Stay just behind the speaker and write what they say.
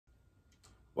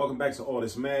Welcome back to All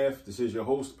This Math. This is your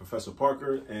host, Professor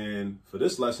Parker, and for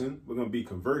this lesson, we're going to be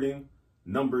converting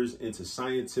numbers into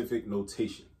scientific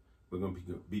notation. We're going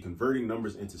to be converting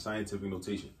numbers into scientific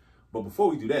notation. But before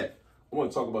we do that, I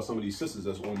want to talk about some of these sisters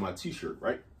that's on my t-shirt,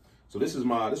 right? So this is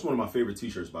one of my favorite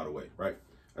t-shirts, by the way, right?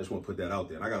 I just want to put that out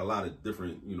there. And I got a lot of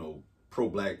different,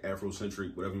 pro-black,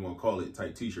 Afrocentric, whatever you want to call it,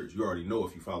 type t-shirts. You already know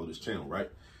if you follow this channel,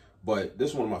 right? But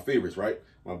this is one of my favorites, right?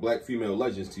 My Black Female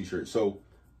Legends t-shirt. So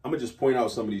I'm going to just point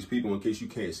out some of these people in case you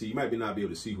can't see. You might not be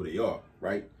able to see who they are,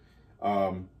 right?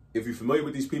 If you're familiar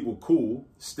with these people, cool.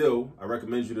 Still, I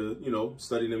recommend you to,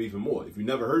 study them even more. If you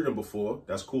never heard them before,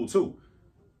 that's cool too.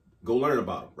 Go learn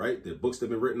about them, right? There are books that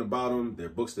have been written about them. There are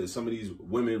books that some of these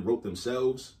women wrote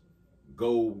themselves.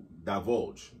 Go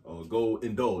divulge, or go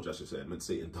indulge, I should say. I meant to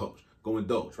say indulge. Go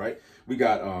indulge, right? We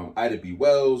got Ida B.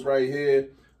 Wells right here.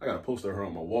 I got a poster of her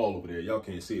on my wall over there. Y'all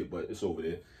can't see it, but it's over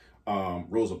there.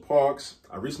 Rosa Parks.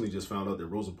 I recently just found out that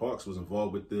Rosa Parks was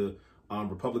involved with the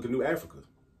Republic of New Africa.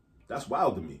 That's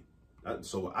wild to me.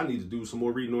 So I need to do some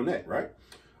more reading on that, right?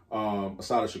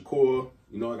 Assata Shakur.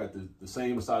 I got the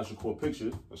same Assata Shakur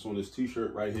picture that's on this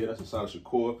t-shirt right here. That's Assata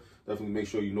Shakur. Definitely make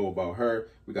sure you know about her.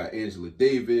 We got Angela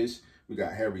Davis. We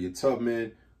got Harriet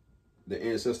Tubman. The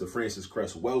ancestor Frances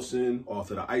Cress Welsing,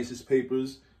 author of the ISIS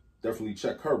Papers. Definitely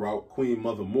check her out. Queen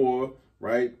Mother Moore,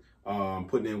 right?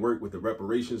 Putting in work with the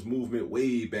reparations movement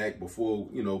way back before,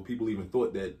 people even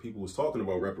thought that people was talking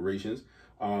about reparations.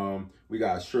 We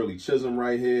got Shirley Chisholm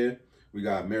right here. We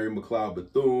got Mary McLeod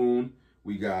Bethune.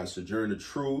 We got Sojourner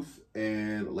Truth.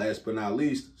 And last but not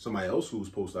least, somebody else whose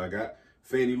poster I got,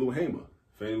 Fannie Lou Hamer.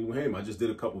 Fannie Lou Hamer. I just did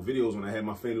a couple videos when I had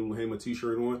my Fannie Lou Hamer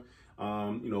t-shirt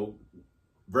on.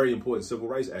 Very important civil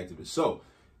rights activist. So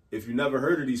if you never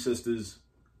heard of these sisters,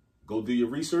 go do your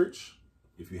research.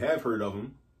 If you have heard of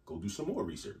them, go do some more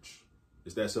research.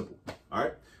 It's that simple. All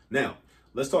right. Now,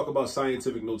 let's talk about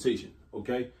scientific notation.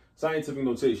 Okay. Scientific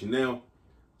notation. Now,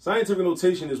 scientific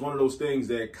notation is one of those things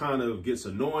that kind of gets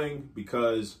annoying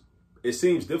because it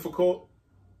seems difficult,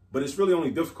 but it's really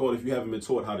only difficult if you haven't been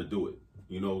taught how to do it,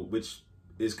 which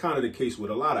is kind of the case with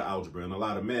a lot of algebra and a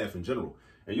lot of math in general.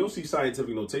 And you'll see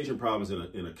scientific notation problems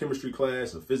in a chemistry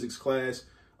class, a physics class,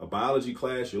 a biology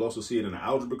class. You'll also see it in an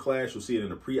algebra class. You'll see it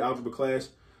in a pre-algebra class.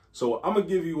 So I'm going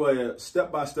to give you a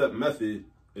step-by-step method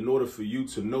in order for you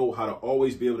to know how to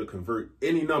always be able to convert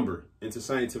any number into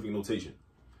scientific notation.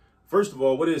 First of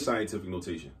all, what is scientific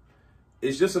notation?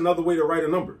 It's just another way to write a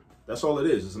number. That's all it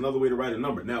is. It's another way to write a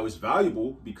number. Now, it's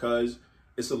valuable because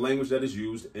it's a language that is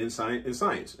used in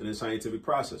science and in scientific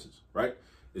processes, right?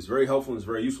 It's very helpful and it's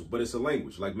very useful, but it's a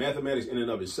language. Like mathematics in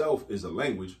and of itself is a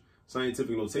language.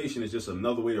 Scientific notation is just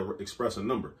another way to express a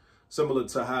number. Similar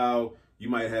to how you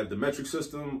might have the metric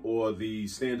system or the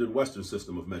standard Western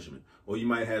system of measurement. Or you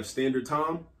might have standard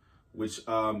time, which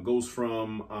goes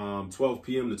from 12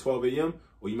 p.m. to 12 a.m.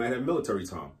 Or you might have military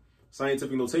time.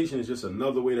 Scientific notation is just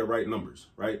another way to write numbers,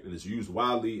 right? And it's used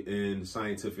widely in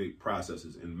scientific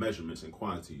processes and measurements and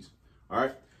quantities, all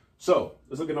right? So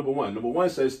let's look at number one. Number one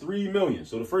says 3 million.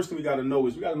 So the first thing we got to know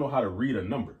is we got to know how to read a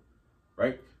number,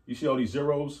 right? You see all these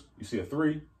zeros, you see a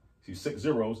 3, you see 6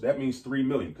 zeros. That means 3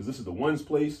 million because this is the ones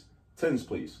place, tens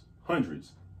place,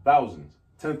 hundreds, thousands,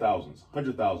 10,000s,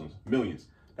 100,000s, millions.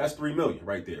 That's 3 million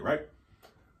right there, right?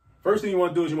 First thing you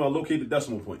want to do is you want to locate the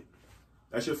decimal point.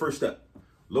 That's your first step.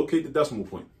 Locate the decimal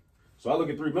point. So I look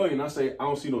at 3 million, I say, I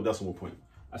don't see no decimal point.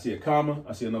 I see a comma,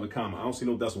 I see another comma. I don't see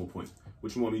no decimal point.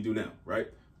 What you want me to do now, right?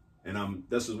 And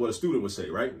this is what a student would say,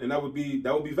 right? And that would be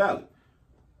valid.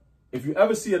 If you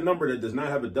ever see a number that does not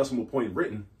have a decimal point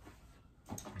written,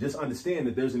 just understand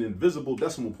that there's an invisible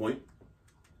decimal point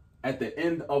at the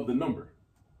end of the number.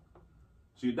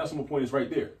 So your decimal point is right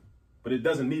there, but it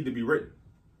doesn't need to be written,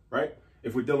 right?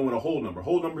 If we're dealing with a whole number.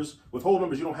 With whole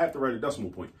numbers, you don't have to write a decimal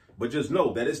point, but just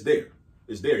know that it's there.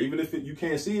 It's there. Even if you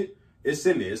can't see it, it's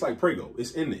in there. It's like Prego.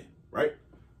 It's in there, right?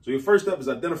 So your first step is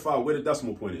identify where the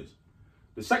decimal point is.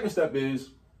 The second step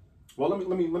is, well, let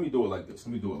me do it like this.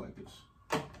 Let me do it like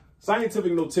this.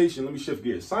 Scientific notation, let me shift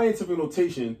gears. Scientific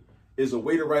notation is a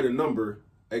way to write a number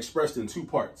expressed in two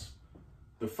parts.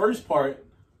 The first part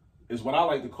is what I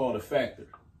like to call the factor.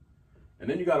 And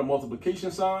then you got a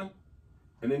multiplication sign,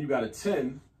 and then you got a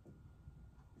 10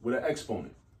 with an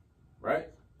exponent, right?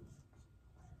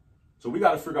 So we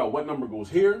got to figure out what number goes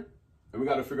here, and we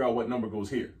got to figure out what number goes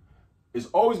here. It's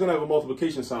always going to have a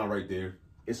multiplication sign right there.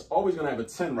 It's always going to have a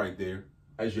 10 right there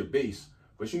as your base,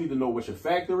 but you need to know what your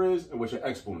factor is and what your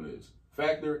exponent is.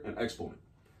 Factor and exponent.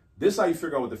 This is how you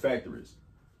figure out what the factor is.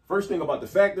 First thing about the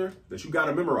factor that you got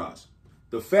to memorize.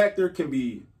 The factor can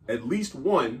be at least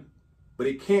 1, but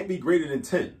it can't be greater than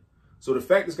 10. So the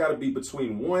factor's got to be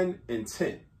between 1 and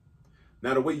 10.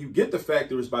 Now, the way you get the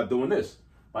factor is by doing this,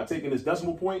 by taking this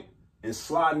decimal point and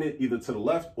sliding it either to the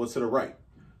left or to the right.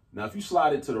 Now, if you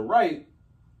slide it to the right,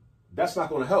 that's not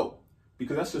going to help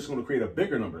because that's just going to create a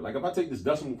bigger number. Like if I take this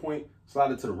decimal point,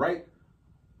 slide it to the right,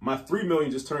 my 3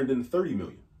 million just turned into 30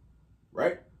 million,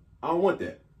 right? I don't want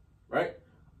that, right?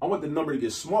 I want the number to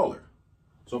get smaller.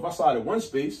 So if I slide it one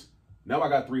space, now I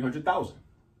got 300,000.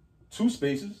 2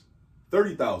 spaces,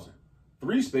 30,000.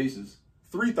 3 spaces,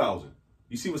 3,000.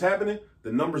 You see what's happening?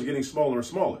 The number's getting smaller and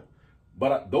smaller.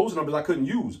 But those numbers I couldn't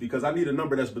use because I need a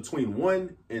number that's between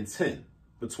 1 and 10.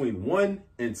 Between 1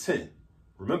 and 10.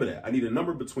 Remember that. I need a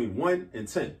number between 1 and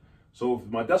 10. So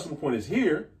if my decimal point is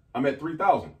here, I'm at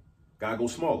 3,000. Gotta go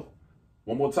smaller.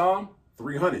 One more time,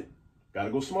 300. Gotta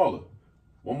go smaller.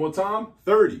 One more time,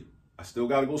 30. I still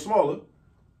gotta go smaller.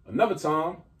 Another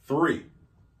time, 3.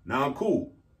 Now I'm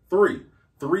cool. 3.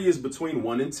 3 is between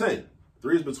 1 and 10.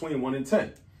 3 is between 1 and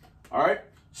 10. All right?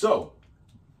 So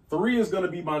 3 is going to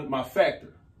be my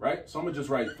factor, right? So I'm going to just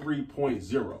write 3.0.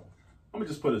 I'm going to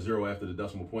just put a 0 after the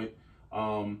decimal point.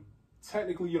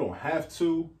 Technically, you don't have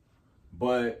to,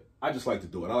 but I just like to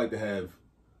do it. I like to have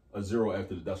a 0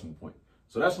 after the decimal point.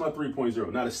 So that's my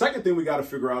 3.0. Now, the second thing we got to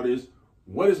figure out is,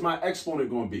 what is my exponent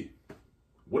going to be?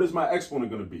 What is my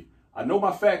exponent going to be? I know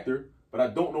my factor, but I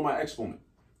don't know my exponent.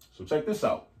 So check this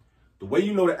out. The way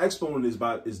you know the exponent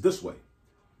is this way.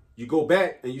 You go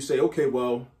back and you say, okay,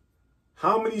 well,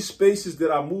 how many spaces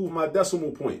did I move my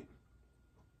decimal point?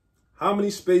 How many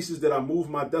spaces did I move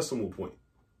my decimal point?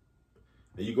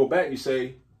 And you go back and you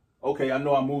say, okay, I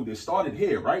know I moved. It started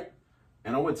here, right?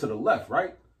 And I went to the left,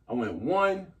 right? I went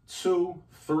 1, 2,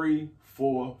 3,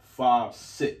 4, 5,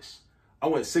 6. I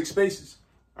went 6 spaces,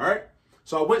 all right?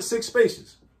 So I went 6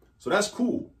 spaces. So that's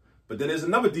cool. But then there's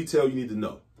another detail you need to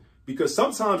know. Because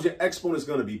sometimes your exponent is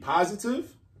going to be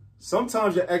positive.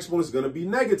 Sometimes your exponent is going to be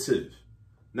negative.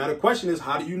 Now, the question is,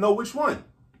 how do you know which one?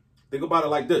 Think about it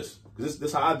like this, because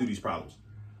this is how I do these problems.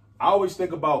 I always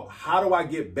think about, how do I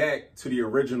get back to the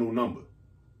original number?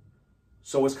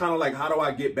 So it's kind of like, how do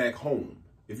I get back home?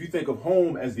 If you think of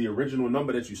home as the original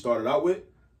number that you started out with,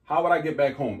 how would I get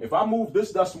back home? If I move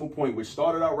this decimal point, which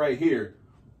started out right here,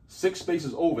 6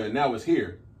 spaces over, and now it's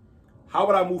here, how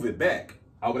would I move it back?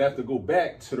 I would have to go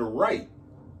back to the right.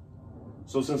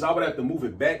 So since I would have to move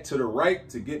it back to the right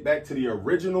to get back to the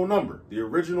original number,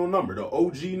 the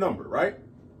OG number, right?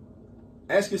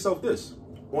 Ask yourself this,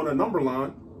 on a number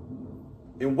line,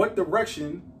 in what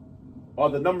direction are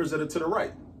the numbers that are to the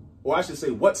right? Or I should say,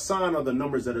 what sign are the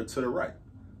numbers that are to the right?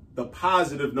 The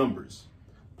positive numbers.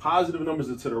 Positive numbers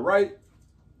are to the right,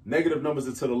 negative numbers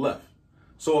are to the left.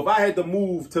 So if I had to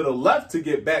move to the left to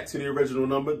get back to the original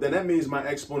number, then that means my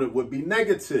exponent would be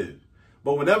negative.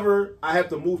 But whenever I have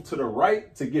to move to the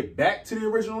right to get back to the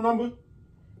original number,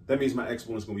 that means my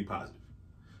exponent is going to be positive.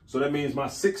 So that means my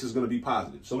 6 is going to be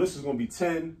positive. So this is going to be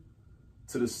 10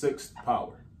 to the 6th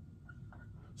power.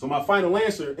 So my final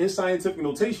answer in scientific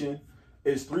notation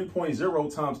is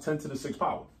 3.0 times 10 to the 6th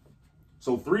power.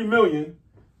 So 3 million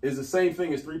is the same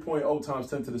thing as 3.0 times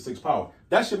 10 to the 6th power.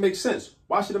 That should make sense.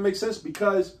 Why should it make sense?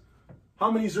 Because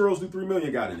how many zeros do 3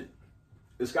 million got in it?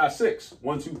 It's got 6.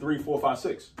 1, 2, 3, 4, 5,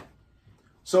 6.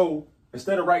 So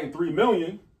instead of writing 3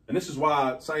 million, and this is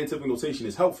why scientific notation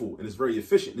is helpful and it's very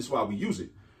efficient. This is why we use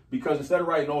it. Because instead of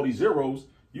writing all these zeros,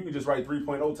 you can just write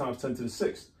 3.0 times 10 to the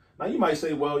 6th. Now you might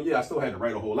say, well, yeah, I still had to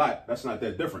write a whole lot. That's not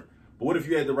that different. But what if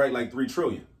you had to write like 3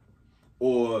 trillion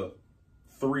or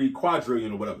 3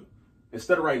 quadrillion or whatever?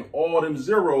 Instead of writing all them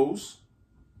zeros,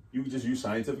 you can just use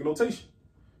scientific notation.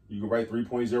 You can write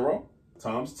 3.0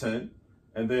 times 10,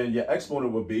 and then your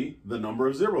exponent would be the number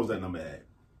of zeros that number had.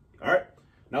 All right?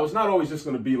 Now, it's not always just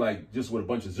going to be like just with a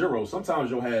bunch of zeros. Sometimes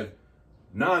you'll have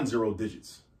non-zero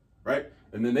digits, right?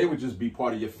 And then they would just be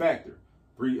part of your factor.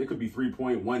 It could be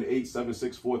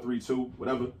 3.1876432,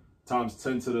 whatever, times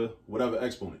 10 to the whatever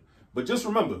exponent. But just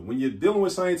remember, when you're dealing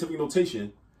with scientific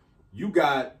notation, you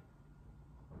got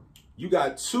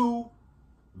 2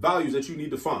 values that you need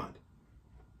to find.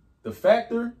 The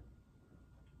factor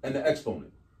and the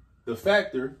exponent. The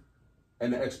factor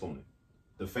and the exponent.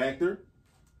 The factor,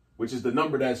 which is the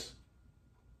number that's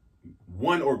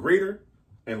 1 or greater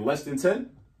and less than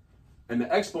 10. And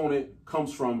the exponent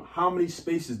comes from how many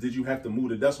spaces did you have to move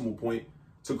the decimal point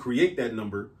to create that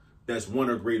number that's 1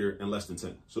 or greater and less than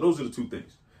 10. So those are the 2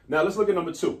 things. Now let's look at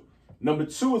number 2. Number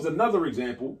 2 is another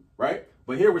example, right?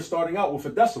 But here we're starting out with a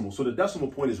decimal. So the decimal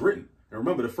point is written. And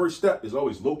remember, the first step is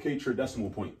always locate your decimal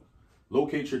point.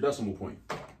 Locate your decimal point,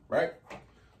 right?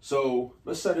 So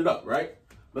let's set it up, right?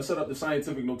 Let's set up the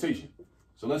scientific notation.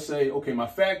 So let's say, okay, my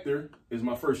factor is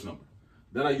my first number.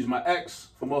 Then I use my x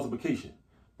for multiplication.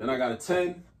 Then I got a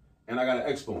 10 and I got an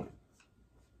exponent.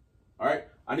 All right.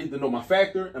 I need to know my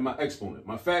factor and my exponent,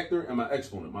 my factor and my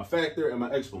exponent, my factor and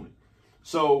my exponent.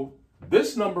 So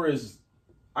this number is,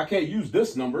 I can't use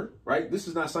this number, right? This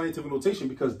is not scientific notation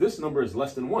because this number is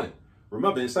less than 1.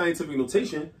 Remember, in scientific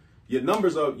notation, your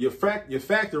numbers are your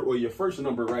factor or your first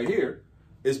number right here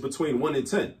is between 1 and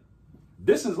 10.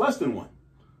 This is less than 1.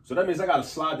 So that means I got to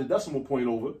slide the decimal point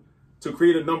over to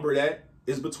create a number that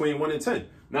is between 1 and 10.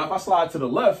 Now, if I slide to the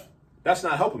left, that's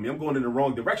not helping me. I'm going in the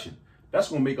wrong direction. That's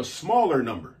going to make a smaller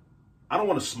number. I don't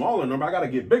want a smaller number. I got to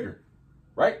get bigger,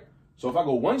 right? So if I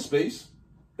go 1 space,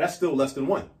 that's still less than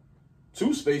 1.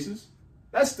 2 spaces,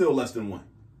 that's still less than 1.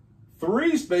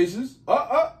 3 spaces,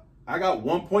 I got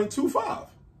 1.25.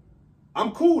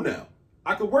 I'm cool now.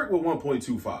 I could work with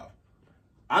 1.25.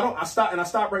 I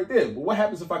stop right there. But what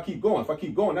happens if I keep going? If I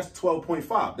keep going, that's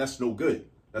 12.5. That's no good.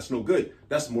 That's no good.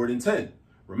 That's more than 10.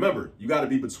 Remember, you got to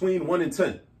be between 1 and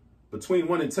 10. Between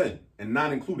 1 and 10, and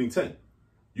not including 10.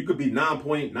 You could be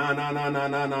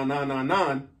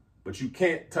 9.999999999, but you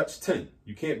can't touch 10.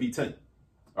 You can't be 10.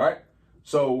 All right?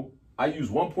 So I use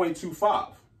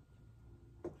 1.25.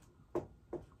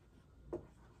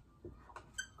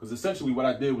 Because essentially what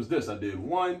I did was this. I did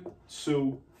 1,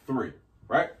 2, 3,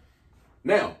 right?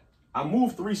 Now, I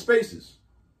moved 3 spaces,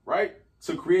 right,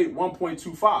 to create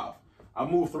 1.25. I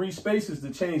moved 3 spaces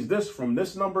to change this from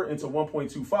this number into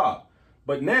 1.25.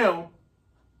 But now,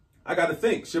 I got to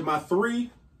think, should my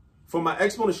 3 for my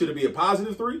exponent, should it be a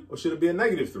positive 3 or should it be a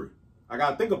negative 3? I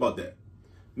got to think about that.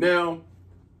 Now,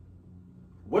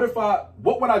 what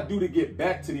would I do to get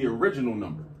back to the original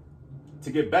number?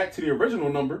 To get back to the original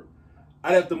number,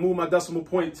 I'd have to move my decimal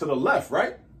point to the left,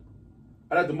 right?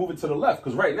 I'd have to move it to the left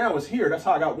because right now it's here. That's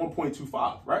how I got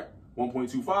 1.25, right?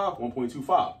 1.25,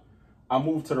 1.25. I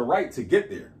moved to the right to get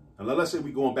there. And let's say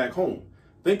we're going back home.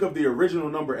 Think of the original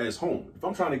number as home. If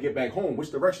I'm trying to get back home,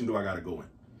 which direction do I got to go in?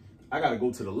 I got to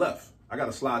go to the left. I got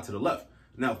to slide to the left.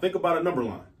 Now, think about a number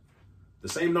line. The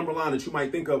same number line that you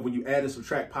might think of when you add and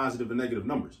subtract positive and negative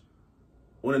numbers.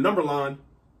 On a number line,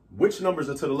 which numbers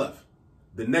are to the left?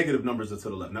 The negative numbers are to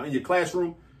the left. Now, in your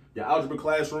classroom, your algebra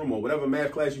classroom or whatever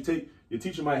math class you take, your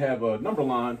teacher might have a number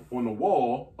line on the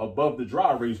wall above the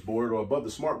dry erase board or above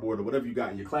the smart board or whatever you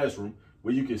got in your classroom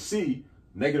where you can see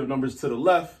negative numbers to the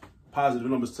left, positive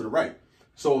numbers to the right.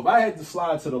 So if I had to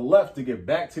slide to the left to get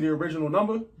back to the original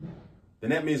number, then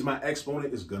that means my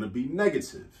exponent is going to be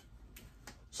negative.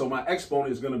 So my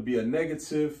exponent is going to be a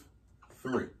negative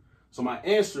 3. So my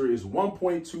answer is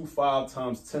 1.25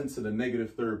 times 10 to the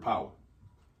negative 3rd power.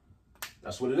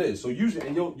 That's what it is. So usually,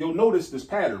 and you'll notice this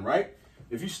pattern, right?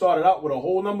 If you started out with a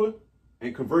whole number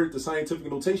and converted to scientific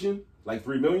notation, like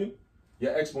 3 million,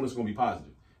 your exponent is going to be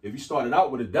positive. If you started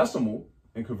out with a decimal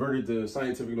and converted to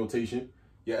scientific notation,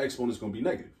 your exponent is going to be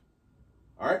negative.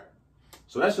 All right?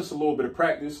 So that's just a little bit of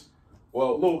practice.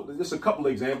 Well, just a couple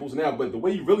of examples now, but the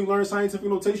way you really learn scientific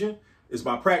notation is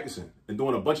by practicing and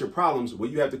doing a bunch of problems where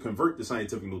you have to convert to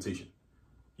scientific notation.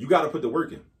 You got to put the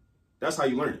work in. That's how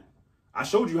you learn it. I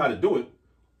showed you how to do it,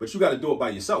 but you got to do it by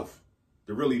yourself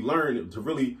to really learn,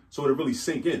 so it really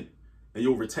sink in and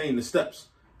you'll retain the steps.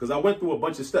 Because I went through a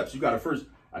bunch of steps. You got to first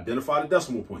identify the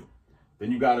decimal point.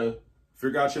 Then you got to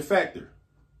figure out your factor.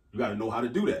 You got to know how to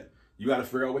do that. You got to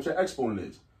figure out what your exponent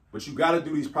is. But you got to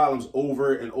do these problems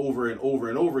over and over and over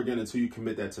and over again until you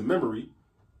commit that to memory.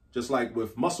 Just like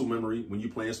with muscle memory when you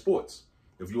playing sports.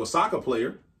 If you're a soccer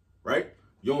player, right,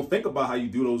 you don't think about how you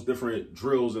do those different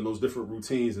drills and those different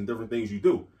routines and different things you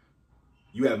do.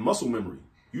 You have muscle memory.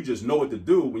 You just know what to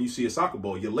do when you see a soccer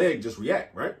ball. Your leg just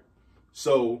react, right?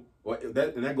 So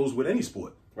that goes with any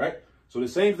sport, right? So the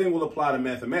same thing will apply to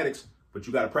mathematics, but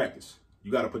you got to practice.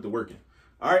 You got to put the work in.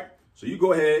 All right. So you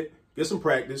go ahead, get some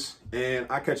practice, and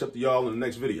I'll catch up to y'all in the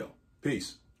next video.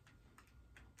 Peace.